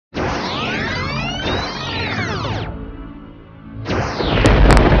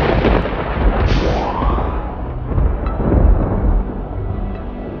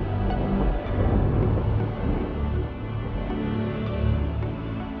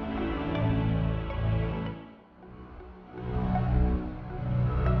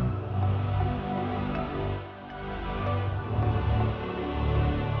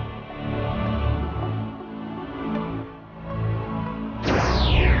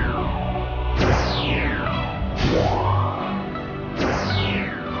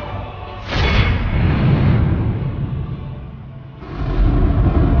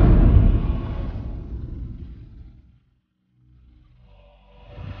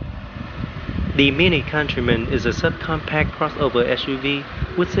The Mini Countryman is a subcompact crossover SUV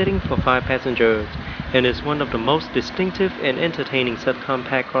with seating for 5 passengers and is one of the most distinctive and entertaining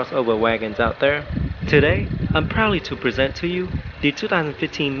subcompact crossover wagons out there. Today, I'm proud to present to you the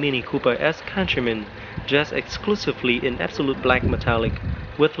 2015 Mini Cooper S Countryman, dressed exclusively in absolute black metallic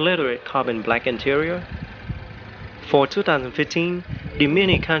with lettered carbon black interior. For 2015, the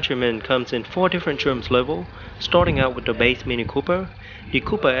Mini Countryman comes in 4 different trim levels, starting out with the base Mini Cooper, the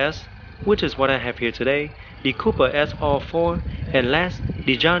Cooper S, which is what I have here today, the Cooper S R4, and last,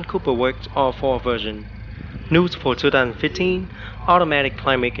 the John Cooper Works R4 version. News for 2015, automatic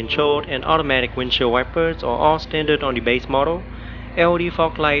climate control and automatic windshield wipers are all standard on the base model. LED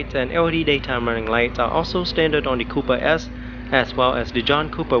fog lights and LED daytime running lights are also standard on the Cooper S, as well as the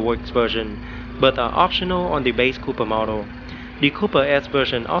John Cooper Works version, but are optional on the base Cooper model. The Cooper S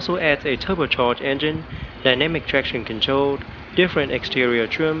version also adds a turbocharged engine, dynamic traction control, different exterior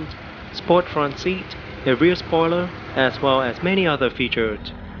trims, sport front seat, a rear spoiler, as well as many other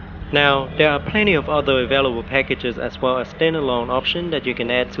features. Now, there are plenty of other available packages as well as standalone options that you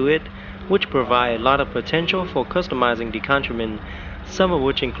can add to it, which provide a lot of potential for customizing the Countryman, some of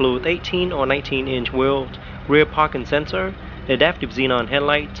which include 18 or 19-inch wheels, rear parking sensor, adaptive xenon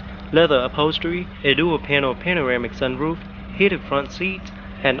headlights, leather upholstery, a dual-panel panoramic sunroof, heated front seats,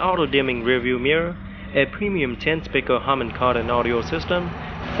 an auto-dimming rearview mirror, a premium 10-speaker Harman Kardon audio system,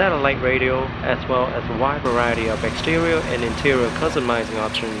 satellite radio, as well as a wide variety of exterior and interior customizing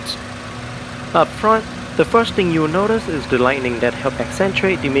options. Up front, the first thing you'll notice is the lighting that help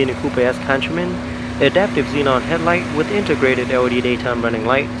accentuate the Mini Cooper S Countryman, adaptive xenon headlight with integrated LED daytime running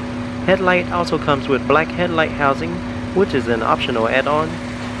light. Headlight also comes with black headlight housing, which is an optional add-on,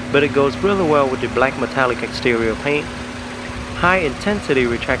 but it goes really well with the black metallic exterior paint. High-intensity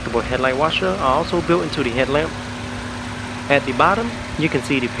retractable headlight washer are also built into the headlamp. At the bottom, you can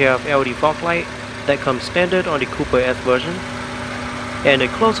see the pair of LED fog light that comes standard on the Cooper S version, and a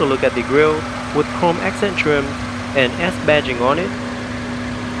closer look at the grille with chrome accent trim and S badging on it.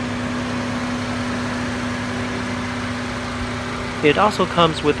 It also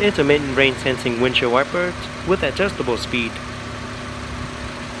comes with intermittent rain sensing windshield wipers with adjustable speed.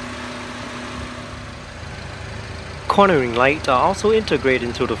 Cornering lights are also integrated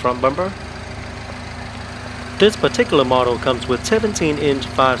into the front bumper. This particular model comes with 17-inch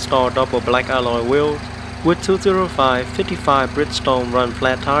 5-star double black alloy wheels with 205/55 Bridgestone run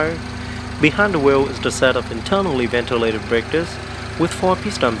flat tires. Behind the wheel is the set of internally ventilated brake discs with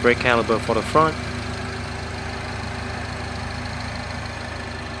 4-piston brake caliper for the front.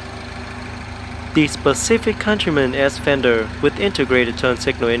 The specific Countryman S fender with integrated turn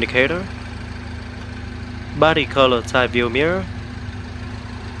signal indicator, body color side view mirror,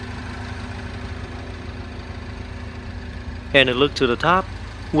 and a look to the top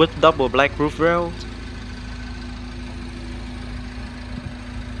with double black roof rails.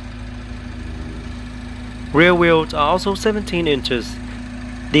 Rear wheels are also 17 inches.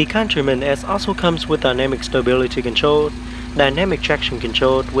 The Countryman S also comes with dynamic stability control, dynamic traction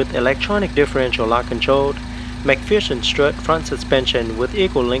control with electronic differential lock control, McPherson strut front suspension with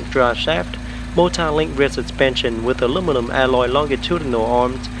equal link drive shaft, multi-link rear suspension with aluminum alloy longitudinal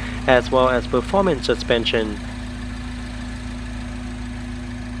arms, as well as performance suspension.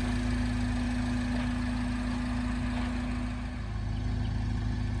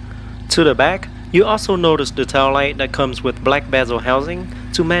 To the back, you also notice the tail light that comes with black bezel housing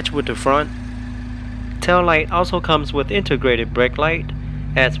to match with the front. Tail light also comes with integrated brake light,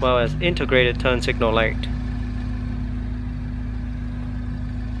 as well as integrated turn signal light.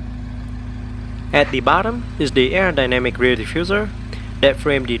 At the bottom is the aerodynamic rear diffuser that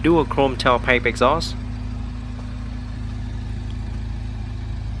frames the dual chrome tailpipe exhaust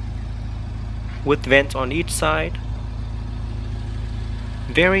with vents on each side.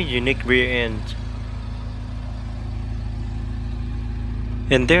 Very unique rear end.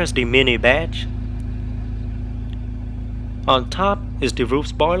 And there's the Mini badge. On top is the roof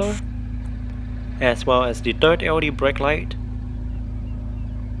spoiler, as well as the third LED brake light.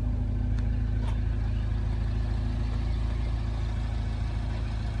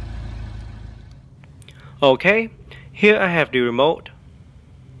 Okay, here I have the remote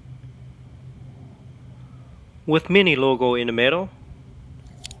with Mini logo in the middle.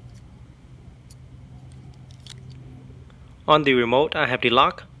 On the remote, I have the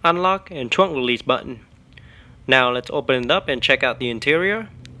lock, unlock, and trunk release button. Now let's open it up and check out the interior.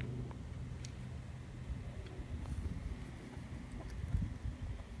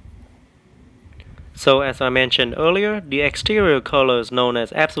 So as I mentioned earlier, the exterior color is known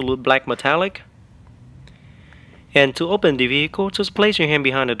as absolute black metallic. And to open the vehicle, just place your hand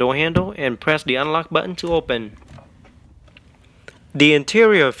behind the door handle and press the unlock button to open. The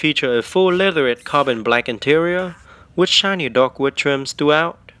interior features a full leatherette carbon black interior with shiny dark wood trims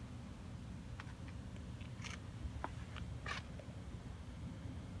throughout.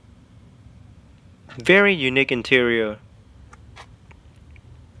 Very unique interior.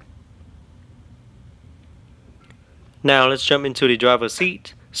 Now let's jump into the driver's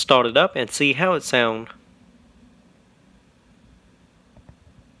seat, start it up and see how it sounds.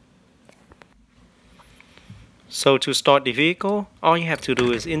 So to start the vehicle, all you have to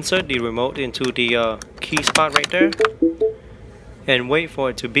do is insert the remote into the key spot right there and wait for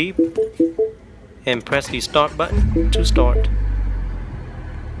it to beep and press the start button to start.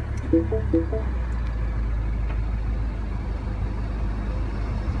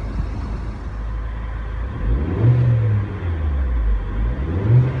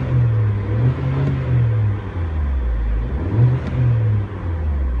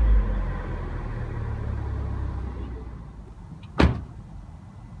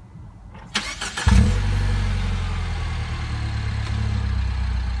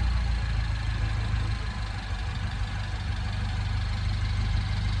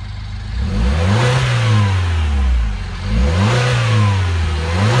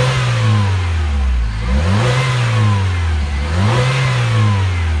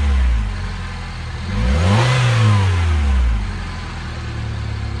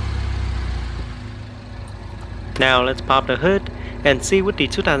 Now let's pop the hood and see what the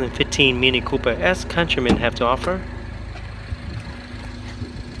 2015 Mini Cooper S Countryman have to offer.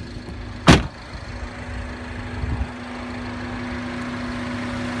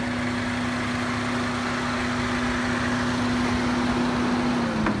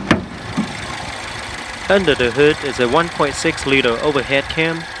 Under the hood is a 1.6 liter overhead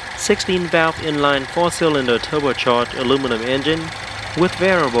cam, 16 valve inline 4-cylinder turbocharged aluminum engine with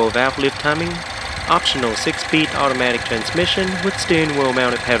variable valve lift timing, optional 6-speed automatic transmission with steering wheel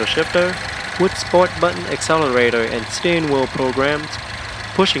mounted paddle shifter, with sport button accelerator and steering wheel programs,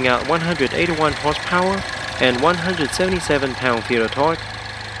 pushing out 181 horsepower and 177 pound-feet of torque,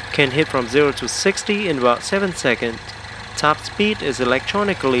 can hit from 0 to 60 in about 7 seconds. Top speed is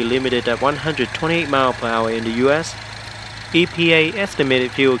electronically limited at 128 miles per hour in the US. EPA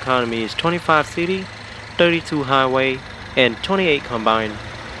estimated fuel economy is 25 city, 32 highway, and 28 combined.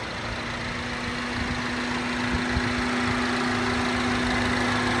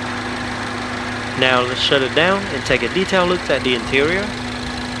 Now let's shut it down and take a detailed look at the interior.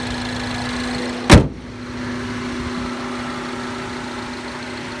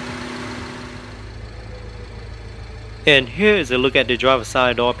 And here is a look at the driver's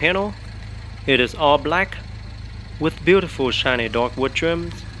side door panel. It is all black with beautiful shiny dark wood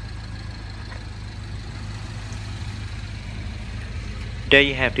trims. There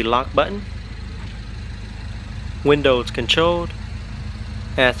you have the lock button, windows controlled,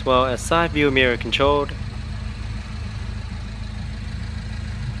 as well as side view mirror controlled.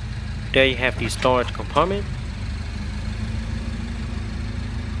 There you have the storage compartment.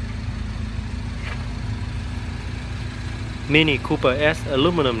 Mini Cooper S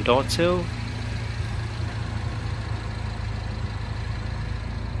aluminum door sill.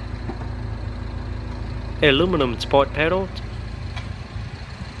 Aluminum sport pedals.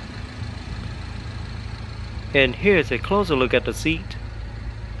 And here's a closer look at the seat.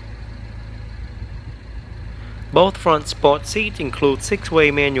 Both front sport seats include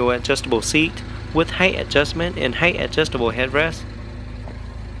 6-way manual adjustable seat with height adjustment and height adjustable headrest.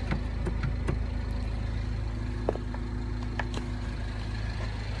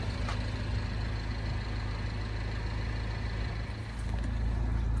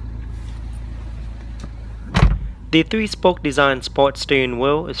 The 3-spoke design sport steering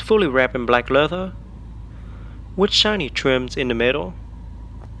wheel is fully wrapped in black leather with shiny trims in the middle.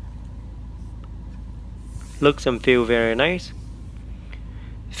 Looks and feel very nice.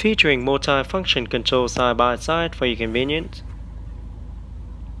 Featuring multi-function control side by side for your convenience,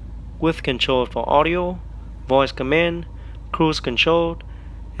 with control for audio, voice command, cruise control,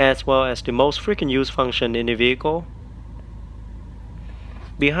 as well as the most frequent used function in the vehicle.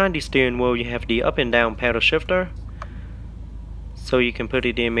 Behind the steering wheel you have the up and down paddle shifter, so you can put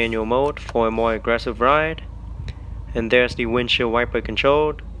it in manual mode for a more aggressive ride. And there's the windshield wiper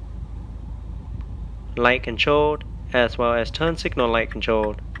controlled, light controlled, as well as turn signal light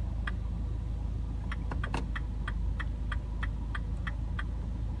controlled.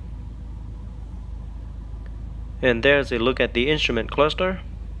 And there's a look at the instrument cluster.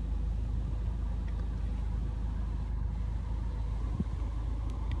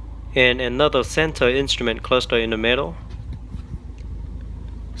 and another center instrument cluster in the middle.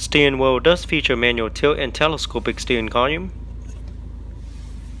 Steering wheel does feature manual tilt and telescopic steering column.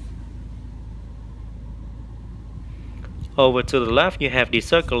 Over to the left you have the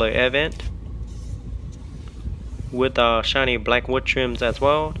circular air vent with shiny black wood trims as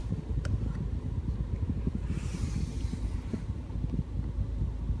well.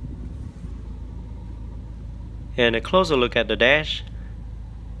 And a closer look at the dash.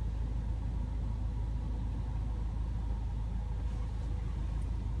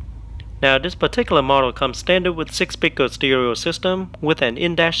 Now this particular model comes standard with 6-speaker stereo system with an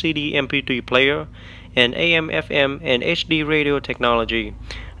in-dash CD MP3 player and AM, FM and HD radio technology.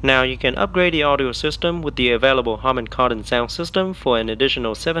 Now you can upgrade the audio system with the available Harman Kardon sound system for an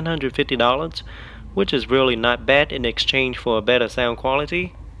additional $750, which is really not bad in exchange for a better sound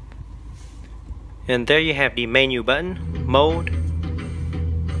quality. And there you have the menu button, mode,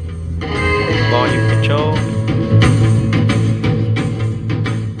 volume control,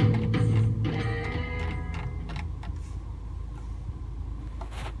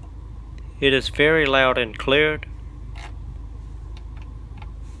 it is very loud and clear.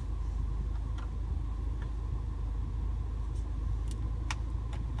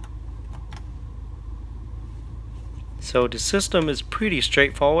 So the system is pretty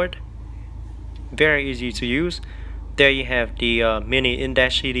straightforward, very easy to use. There you have the mini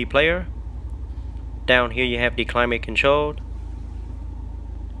in-dash CD player. Down here you have the climate control.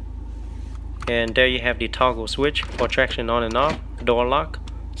 And there you have the toggle switch for traction on and off, door lock,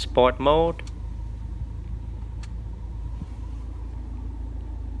 sport mode,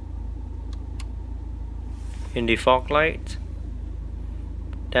 in the fog light.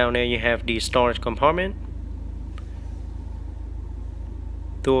 Down there you have the storage compartment,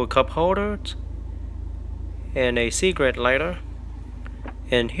 dual cup holders, and a cigarette lighter.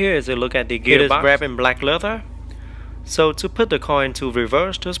 And here is a look at the gearbox. It is wrapped in black leather. So to put the car into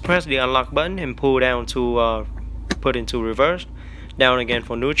reverse, just press the unlock button and pull down to put into reverse. Down again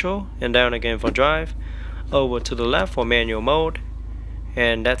for neutral, and down again for drive. Over to the left for manual mode,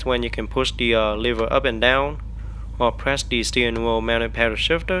 and that's when you can push the lever up and down, or press the steering wheel mounted paddle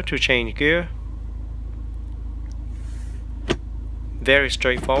shifter to change gear. Very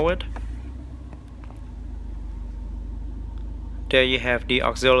straightforward. There you have the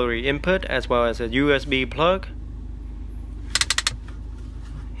auxiliary input as well as a USB plug,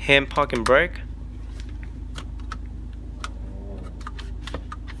 hand parking brake,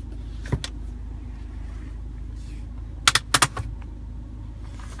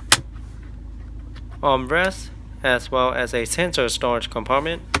 armrest, as well as a sensor storage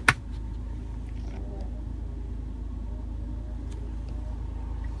compartment.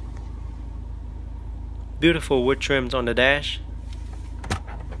 Beautiful wood trims on the dash,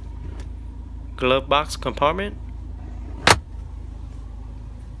 glove box compartment,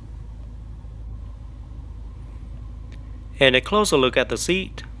 and a closer look at the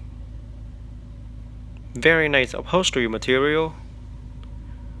seat. Very nice upholstery material.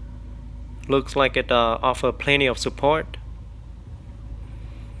 Looks like it offers plenty of support.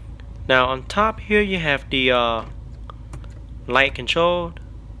 Now on top here you have the light control.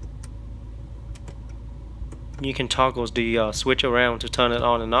 You can toggle the switch around to turn it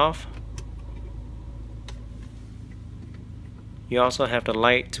on and off. You also have the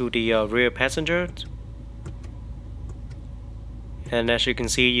light to the rear passengers. And as you can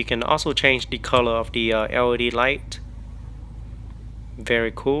see, you can also change the color of the LED light.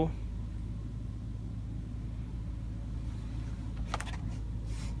 Very cool.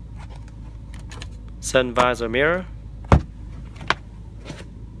 Sun visor mirror.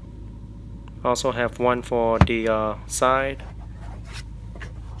 Also have one for the side.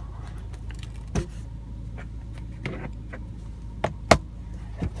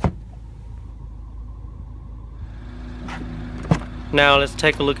 Now let's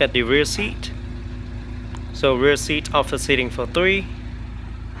take a look at the rear seat. So rear seat offers seating for 3,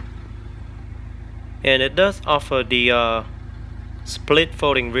 and it does offer the split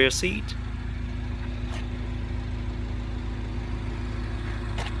folding rear seat.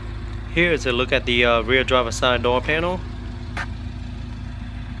 Here is a look at the rear driver side door panel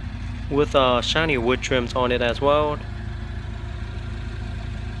with shiny wood trims on it as well.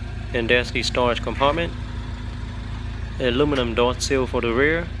 And there's the storage compartment. Aluminum door seal for the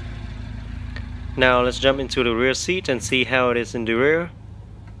rear. Now let's jump into the rear seat and see how it is in the rear.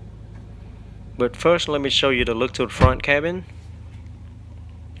 But first let me show you the look to the front cabin.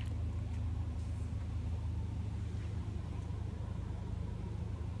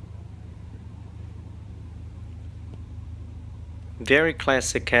 Very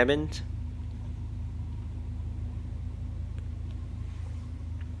classic cabins.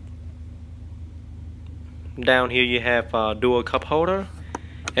 Down here you have a dual cup holder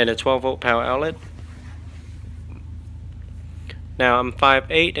and a 12-volt power outlet. Now I'm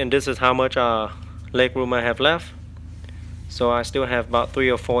 5'8" and this is how much leg room I have left. So I still have about 3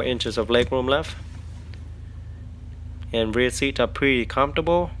 or 4 inches of leg room left. And rear seats are pretty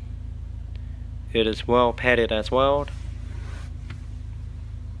comfortable. It is well padded as well.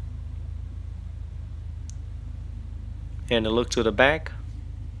 And a look to the back.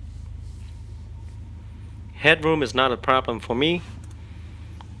 Headroom is not a problem for me.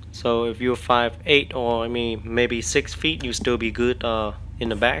 So if you're 5'8" or maybe 6 feet, you still be good in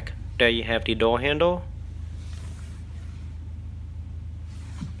the back. There you have the door handle.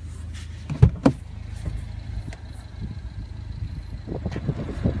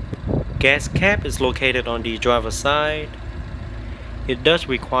 Gas cap is located on the driver's side. It does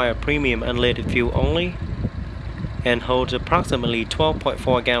require premium unleaded fuel only and holds approximately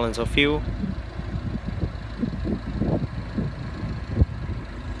 12.4 gallons of fuel.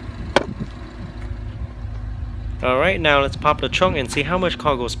 Alright, now let's pop the trunk and see how much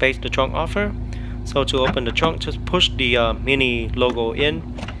cargo space the trunk offers. So to open the trunk, just push the mini logo in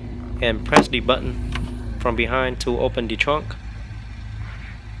and press the button from behind to open the trunk.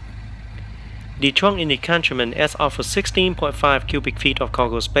 The trunk in the Countryman S offers 16.5 cubic feet of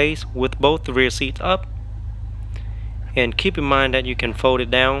cargo space with both rear seats up. And keep in mind that you can fold it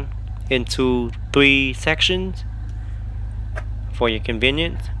down into 3 sections for your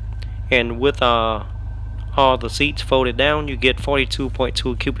convenience. And with all the seats folded down, you get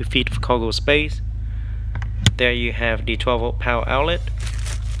 42.2 cubic feet of cargo space. There you have the 12-volt power outlet,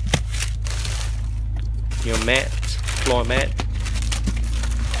 your mat, floor mat.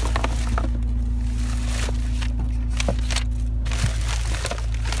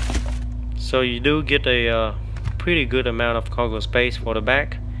 So you do get a pretty good amount of cargo space for the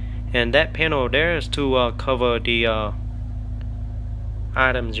back, and that panel there is to cover the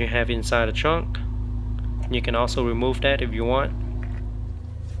items you have inside the trunk. You can also remove that if you want.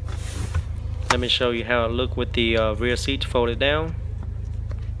 Let me show you how it looks with the rear seats folded down.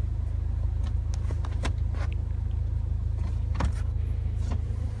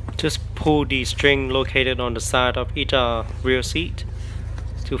 Just pull the string located on the side of each rear seat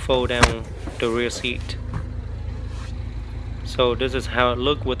to fold down the rear seat. So this is how it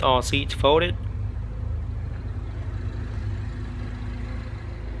looks with all seats folded.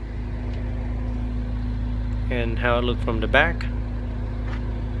 And how it looks from the back.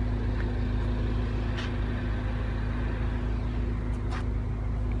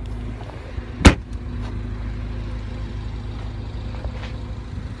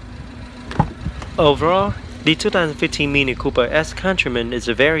 Overall, the 2015 Mini Cooper S Countryman is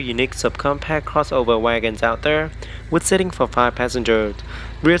a very unique subcompact crossover wagons out there, with seating for 5 passengers,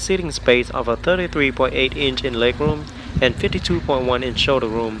 rear seating space of a 33.8 inch in legroom and 52.1 inch shoulder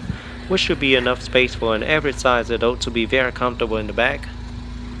room, which should be enough space for an average sized adult to be very comfortable in the back.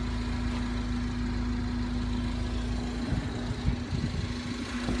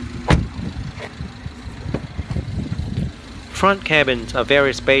 Front cabins are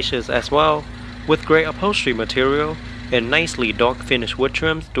very spacious as well, with great upholstery material and nicely dark finished wood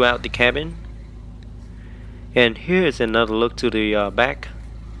trims throughout the cabin. And here is another look to the back.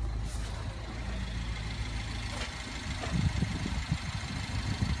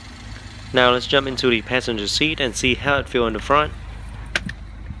 Now let's jump into the passenger seat and see how it feels in the front.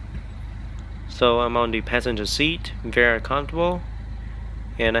 So I'm on the passenger seat, very comfortable,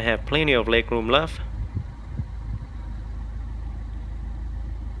 and I have plenty of leg room left.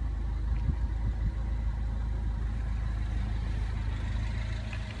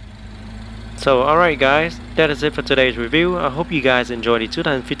 So alright guys, that is it for today's review. I hope you guys enjoyed the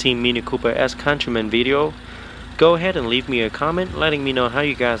 2015 Mini Cooper S Countryman video. Go ahead and leave me a comment letting me know how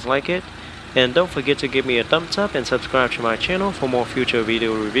you guys like it. And don't forget to give me a thumbs up and subscribe to my channel for more future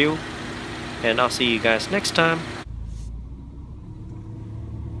video review. And I'll see you guys next time.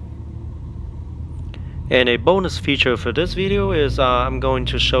 And a bonus feature for this video is I'm going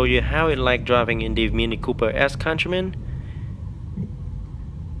to show you how it like driving in the Mini Cooper S Countryman.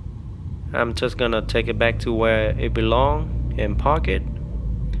 I'm just gonna take it back to where it belongs and park it.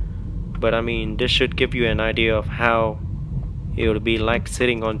 But I mean, this should give you an idea of how it will be like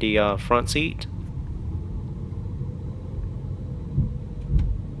sitting on the front seat.